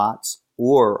lots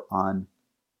or on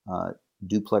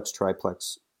duplex,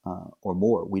 triplex, or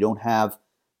more. We don't have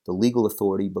the legal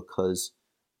authority because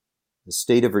the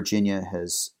state of Virginia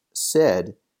has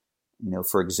said,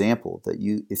 for example, that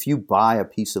if you buy a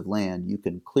piece of land, you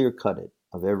can clear cut it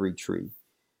of every tree.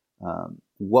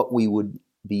 What we would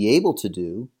be able to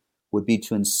do would be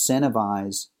to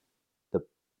incentivize the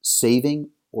saving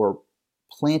or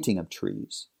planting of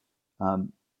trees.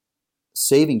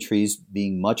 saving trees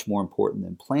being much more important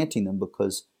than planting them,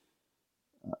 because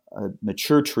a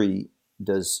mature tree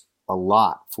does a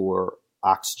lot for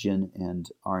oxygen and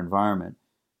our environment,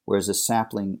 whereas a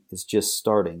sapling is just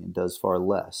starting and does far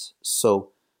less.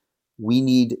 So we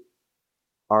need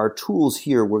our tools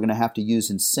here. We're going to have to use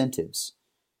incentives,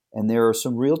 and there are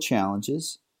some real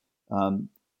challenges.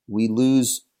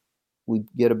 We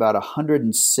get about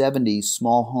 170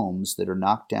 small homes that are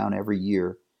knocked down every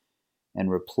year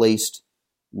and replaced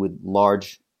with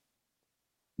large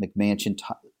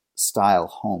McMansion-style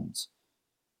homes.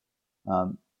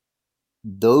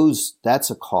 That's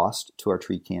a cost to our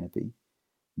tree canopy.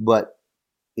 But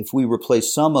if we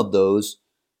replace some of those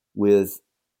with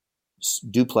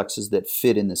duplexes that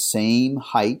fit in the same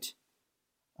height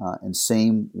and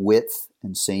same width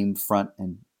and same front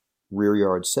and rear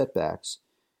yard setbacks,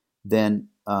 then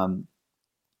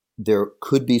there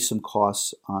could be some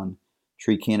costs on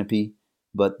tree canopy,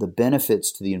 but the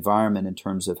benefits to the environment in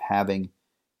terms of having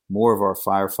more of our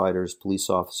firefighters, police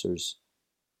officers,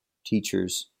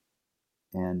 teachers,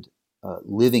 and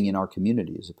living in our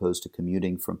community as opposed to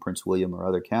commuting from Prince William or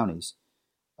other counties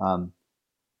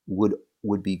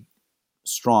would be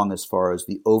strong as far as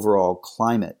the overall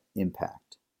climate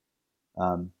impact.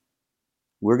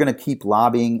 We're going to keep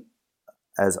lobbying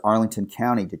as Arlington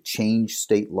County to change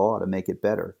state law to make it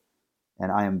better.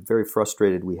 And I am very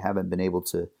frustrated we haven't been able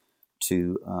to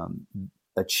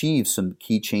achieve some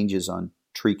key changes on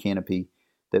tree canopy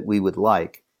that we would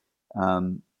like.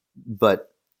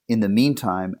 But in the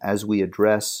meantime, as we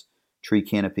address tree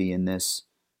canopy in this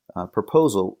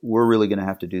proposal, we're really going to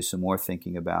have to do some more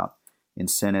thinking about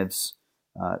incentives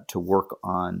to work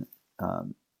on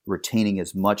retaining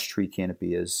as much tree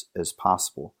canopy as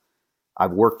possible.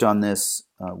 I've worked on this.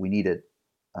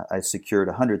 I secured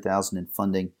 $100,000 in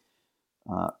funding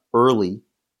early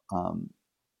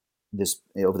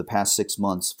over the past 6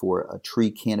 months for a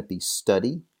tree canopy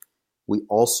study. We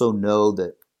also know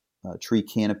that tree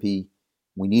canopy,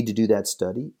 we need to do that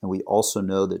study, and we also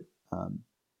know that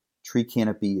tree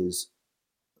canopy is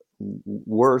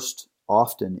worst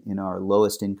often in our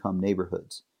lowest income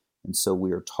neighborhoods. And so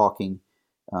we are talking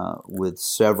with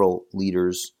several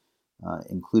leaders,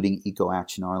 including Eco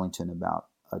Action Arlington, about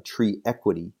a tree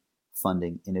equity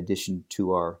funding in addition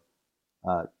to our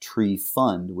tree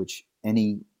fund, which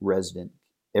any resident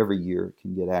every year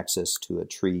can get access to a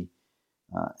tree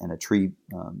and a tree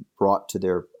brought to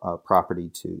their property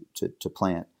to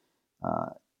plant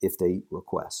if they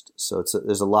request. So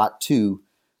there's a lot to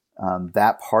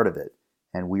that part of it,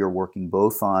 and we are working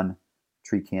both on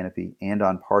tree canopy and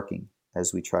on parking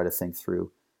as we try to think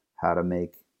through how to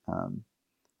make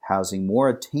housing more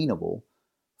attainable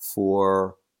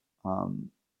for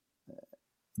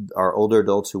our older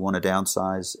adults who want to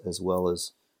downsize, as well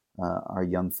as our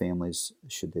young families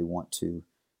should they want to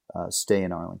stay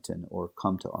in Arlington or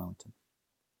come to Arlington.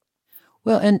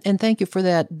 Well, and thank you for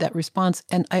that response.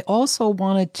 And I also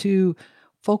wanted to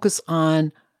focus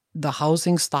on the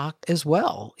housing stock as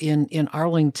well in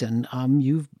Arlington.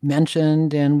 You've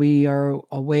mentioned, and we are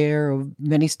aware of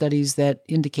many studies that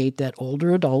indicate that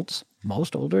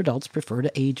most older adults prefer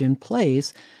to age in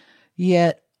place,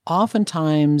 yet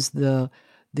oftentimes the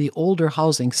older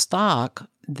housing stock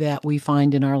that we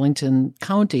find in Arlington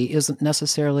County isn't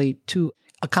necessarily too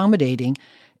accommodating.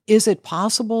 Is it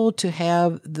possible to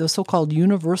have the so-called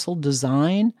universal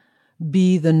design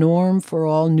be the norm for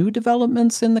all new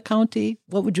developments in the county?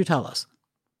 What would you tell us?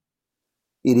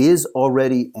 It is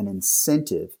already an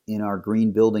incentive in our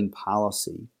green building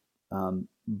policy,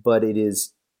 but it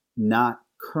is not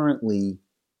currently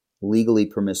legally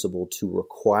permissible to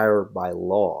require by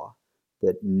law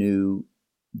that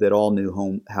all new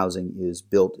home housing is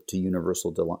built to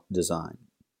universal design.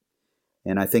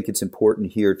 And I think it's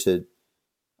important here to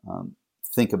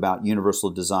think about universal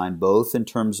design both in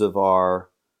terms of our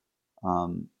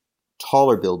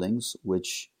taller buildings,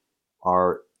 which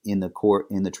are in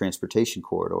the transportation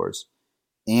corridors,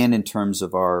 and in terms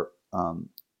of our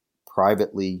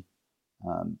privately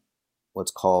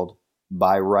what's called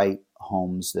by right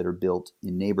homes that are built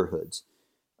in neighborhoods.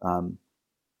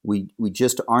 We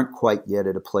just aren't quite yet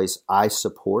at a place I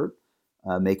support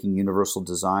making universal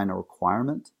design a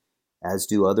requirement, as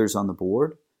do others on the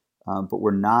board. But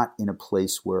we're not in a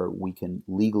place where we can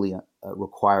legally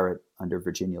require it under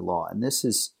Virginia law. And this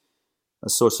is a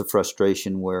source of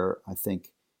frustration where I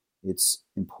think it's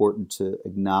important to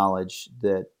acknowledge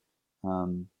that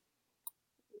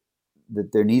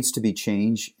that there needs to be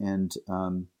change, and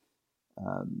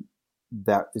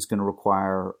that is going to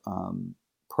require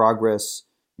progress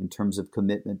in terms of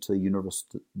commitment to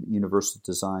universal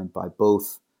design by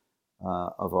both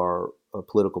of our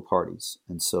political parties.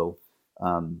 And so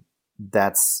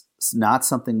That's not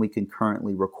something we can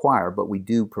currently require, but we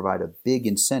do provide a big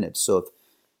incentive. So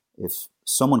if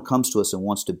someone comes to us and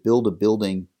wants to build a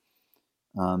building,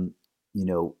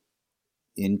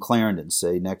 in Clarendon,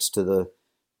 say next to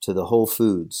the Whole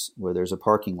Foods where there's a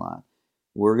parking lot,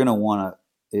 we're going to want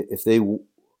to, if they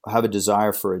have a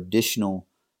desire for additional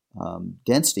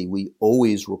density, we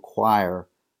always require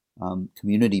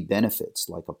community benefits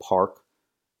like a park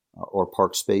or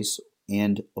park space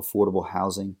and affordable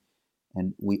housing.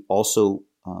 And we also,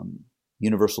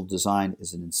 universal design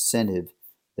is an incentive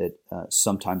that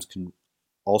sometimes can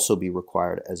also be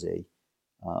required as a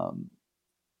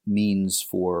means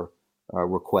for a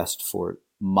request for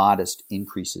modest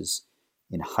increases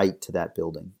in height to that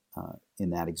building in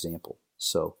that example.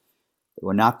 So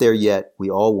we're not there yet. We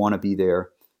all want to be there.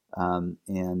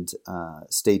 And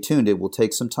stay tuned. It will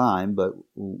take some time, but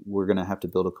we're going to have to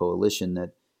build a coalition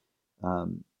that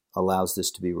allows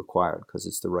this to be required because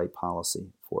it's the right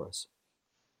policy for us.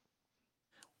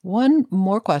 One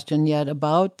more question yet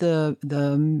about the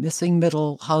missing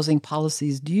middle housing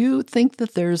policies. Do you think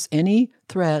that there's any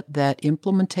threat that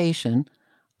implementation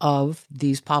of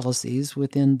these policies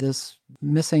within this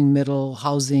missing middle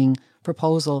housing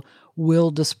proposal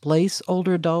will displace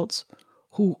older adults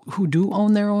who do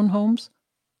own their own homes?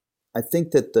 I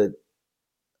think that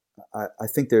I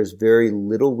think there's very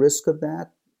little risk of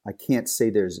that. I can't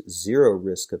say there's zero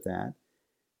risk of that,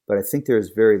 but I think there's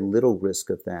very little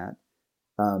risk of that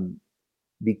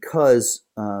because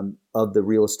of the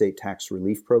real estate tax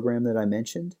relief program that I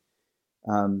mentioned.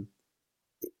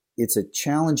 It's a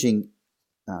challenging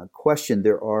question.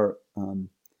 There are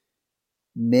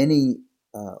many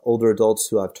older adults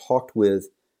who I've talked with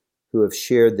who have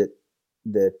shared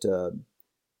that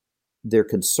they're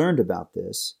concerned about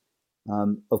this.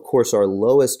 Of course, our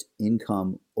lowest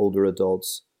income older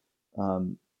adults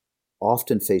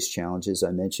often face challenges. I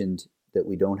mentioned that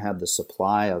we don't have the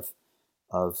supply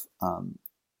of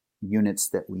units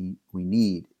that we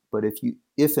need. But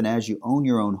if and as you own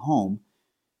your own home,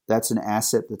 that's an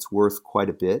asset that's worth quite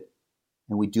a bit.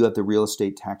 And we do have the real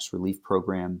estate tax relief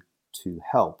program to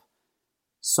help.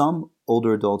 Some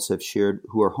older adults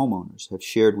who are homeowners have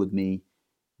shared with me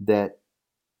that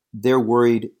they're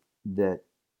worried that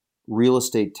real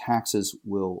estate taxes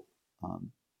will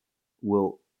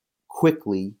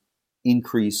quickly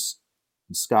increase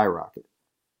and skyrocket.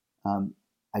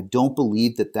 I don't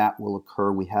believe that will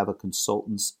occur. We have a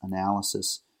consultant's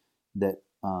analysis that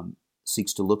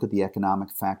seeks to look at the economic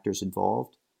factors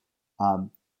involved.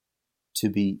 To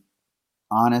be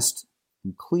honest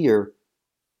and clear,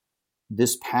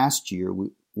 this past year,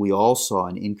 we all saw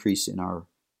an increase in our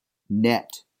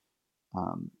net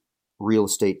real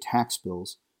estate tax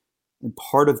bills. And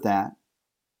part of that,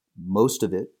 most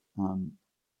of it,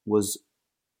 was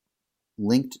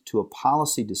linked to a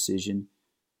policy decision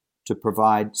to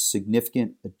provide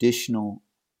significant additional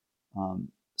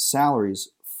salaries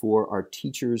for our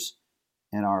teachers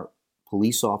and our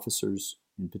police officers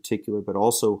in particular, but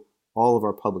also all of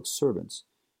our public servants.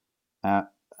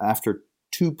 After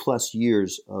 2+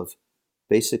 years of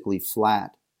basically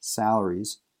flat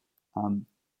salaries,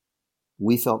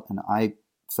 we felt, and I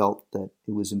felt, that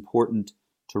it was important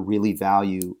to really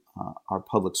value our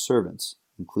public servants,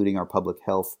 including our public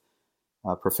health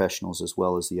professionals, as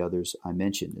well as the others I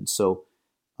mentioned. And so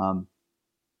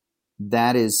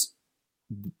that is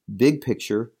big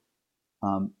picture.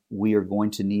 We are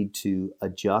going to need to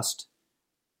adjust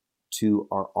to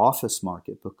our office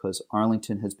market because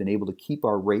Arlington has been able to keep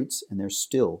our rates, and they're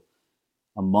still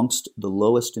amongst the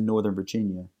lowest in Northern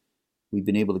Virginia. We've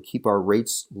been able to keep our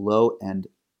rates low, and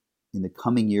in the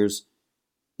coming years,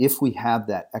 if we have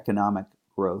that economic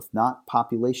growth, not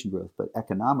population growth, but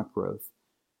economic growth,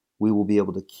 we will be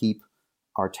able to keep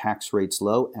our tax rates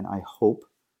low, and I hope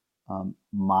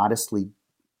modestly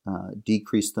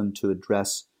decrease them to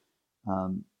address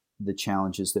the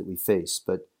challenges that we face.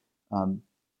 But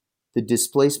the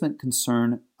displacement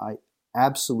concern, I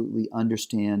absolutely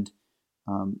understand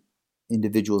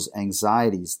individuals'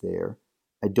 anxieties there.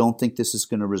 I don't think this is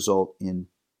going to result in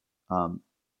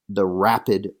the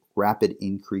rapid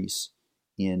increase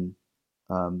in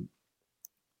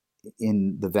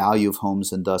the value of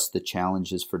homes and thus the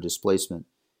challenges for displacement.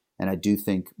 And I do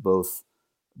think both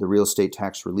the real estate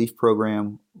tax relief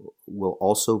program will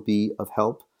also be of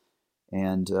help.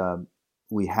 And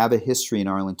we have a history in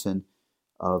Arlington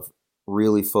of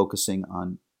really focusing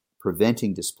on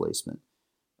preventing displacement.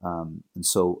 And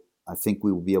so I think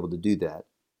we will be able to do that.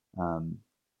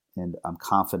 And I'm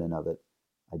confident of it.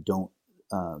 I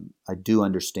do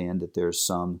understand that there's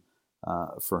some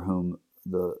for whom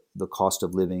the cost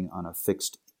of living on a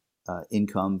fixed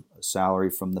income, salary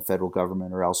from the federal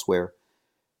government or elsewhere,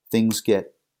 things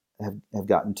have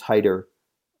gotten tighter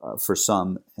for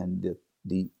some, and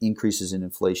the increases in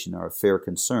inflation are a fair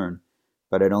concern.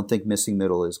 But I don't think missing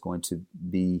middle is going to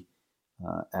be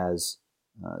as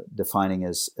defining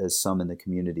as some in the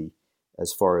community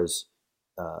as far as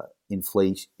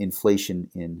inflation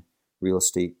in real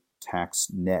estate tax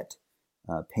net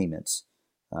payments.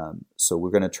 So we're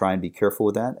going to try and be careful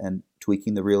with that, and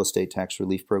tweaking the real estate tax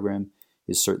relief program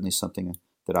is certainly something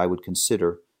that I would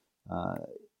consider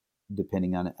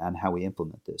depending on how we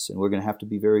implement this. And we're going to have to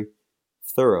be very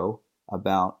thorough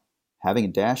about having a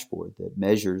dashboard that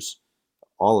measures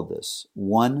all of this.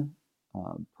 One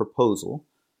proposal,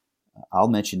 I'll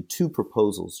mention two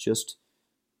proposals just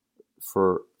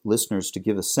for listeners to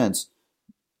give a sense.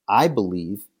 I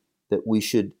believe that we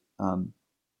should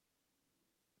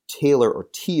tailor or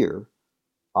tier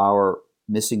our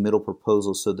missing middle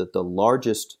proposal so that the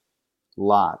largest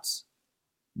lots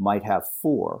might have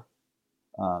 4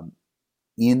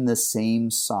 in the same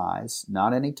size,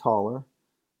 not any taller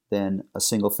than a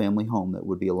single family home that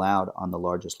would be allowed on the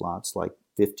largest lots, like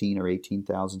 15 or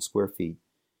 18,000 square feet.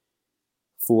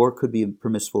 4 could be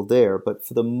permissible there, but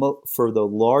for the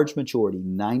large majority,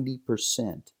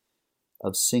 90%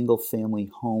 of single family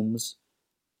homes,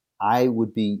 I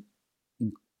would be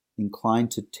inclined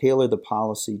to tailor the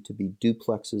policy to be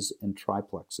duplexes and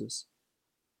triplexes.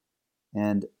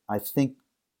 And I think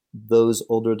those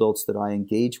older adults that I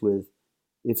engage with,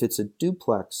 if it's a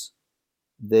duplex,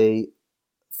 they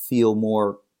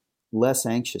feel less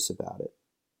anxious about it.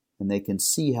 And they can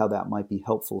see how that might be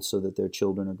helpful so that their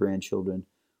children or grandchildren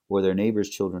or their neighbors'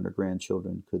 children or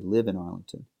grandchildren could live in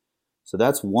Arlington. So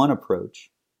that's one approach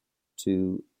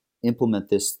to implement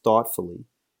this thoughtfully.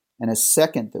 And a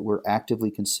second that we're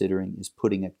actively considering is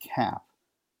putting a cap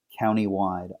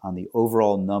countywide on the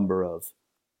overall number of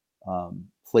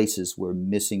places where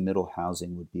missing middle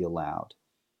housing would be allowed.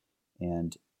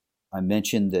 And I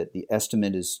mentioned that the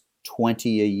estimate is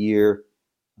 20 a year.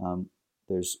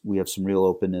 We have some real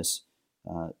openness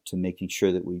to making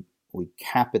sure that we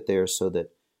cap it there so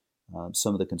that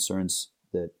some of the concerns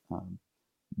that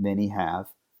many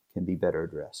have can be better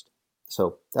addressed.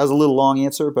 So that was a little long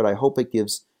answer, but I hope it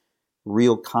gives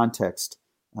real context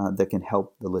that can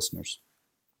help the listeners.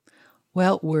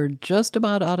 Well, we're just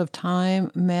about out of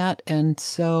time, Matt, and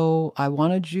so I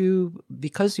wanted you,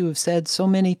 because you have said so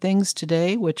many things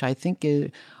today, which I think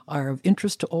are of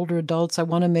interest to older adults, I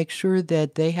want to make sure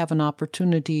that they have an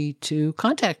opportunity to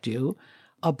contact you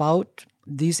about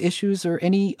these issues or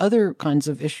any other kinds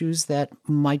of issues that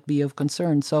might be of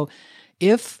concern. So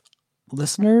if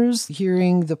listeners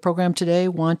hearing the program today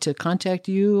want to contact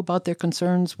you about their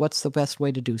concerns, what's the best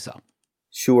way to do so?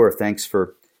 Sure. Thanks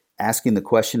for asking the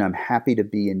question. I'm happy to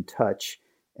be in touch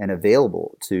and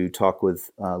available to talk with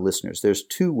listeners. There's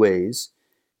 2 ways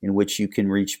in which you can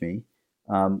reach me.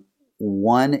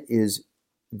 One is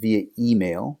via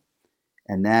email,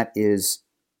 and that is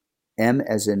M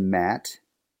as in Matt,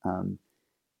 and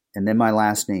then my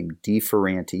last name,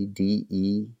 Ferranti,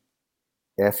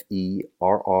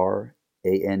 DEFERRANTI,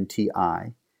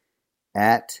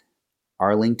 at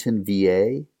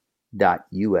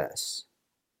arlingtonva.us.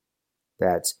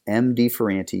 That's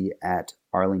mdferranti at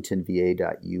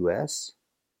arlingtonva.us.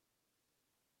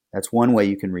 That's one way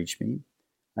you can reach me.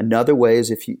 Another way is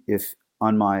this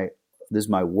is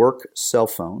my work cell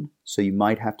phone, so you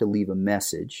might have to leave a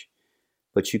message,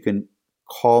 but you can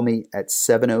call me at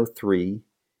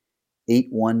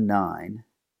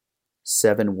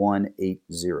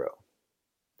 703-819-7180.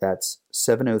 That's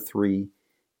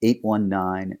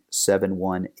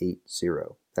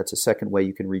 703-819-7180. That's a second way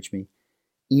you can reach me.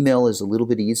 Email is a little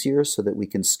bit easier so that we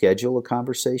can schedule a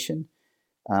conversation,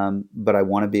 but I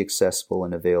want to be accessible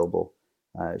and available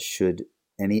should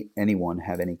anyone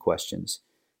have any questions,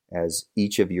 as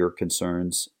each of your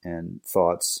concerns and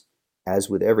thoughts, as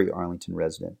with every Arlington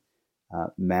resident,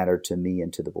 matter to me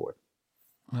and to the board.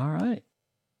 All right.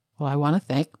 Well, I want to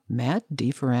thank Matt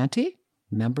Ferranti,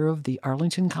 member of the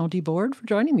Arlington County Board, for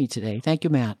joining me today. Thank you,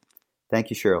 Matt. Thank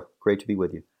you, Cheryl. Great to be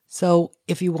with you. So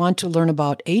if you want to learn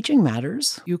about Aging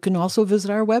Matters, you can also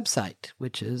visit our website,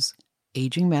 which is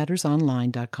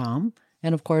agingmattersonline.com.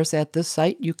 And of course, at this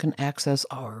site, you can access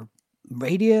our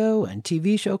radio and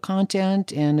TV show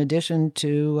content, in addition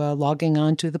to logging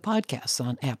on to the podcasts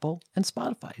on Apple and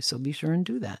Spotify. So be sure and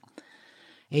do that.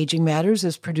 Aging Matters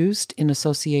is produced in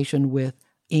association with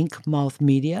Inkmouth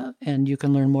Media, and you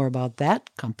can learn more about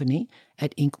that company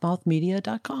at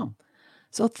inkmouthmedia.com.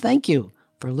 So thank you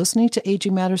for listening to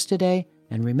Aging Matters today.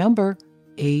 And remember,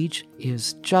 age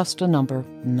is just a number,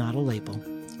 not a label.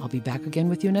 I'll be back again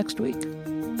with you next week.